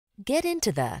Get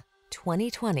into the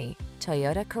 2020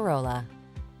 Toyota Corolla.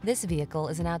 This vehicle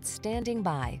is an outstanding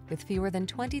buy with fewer than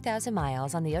 20,000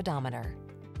 miles on the odometer.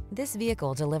 This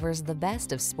vehicle delivers the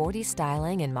best of sporty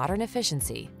styling and modern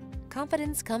efficiency.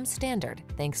 Confidence comes standard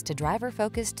thanks to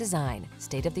driver-focused design,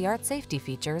 state-of-the-art safety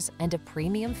features, and a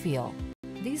premium feel.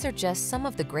 These are just some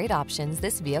of the great options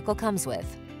this vehicle comes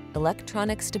with: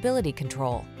 electronic stability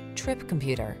control, trip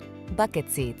computer, bucket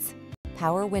seats,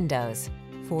 power windows,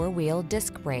 four-wheel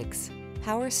disc brakes,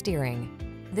 power steering.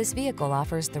 This vehicle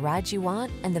offers the ride you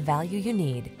want and the value you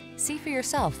need. See for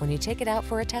yourself when you take it out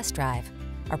for a test drive.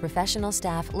 Our professional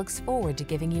staff looks forward to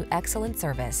giving you excellent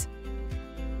service.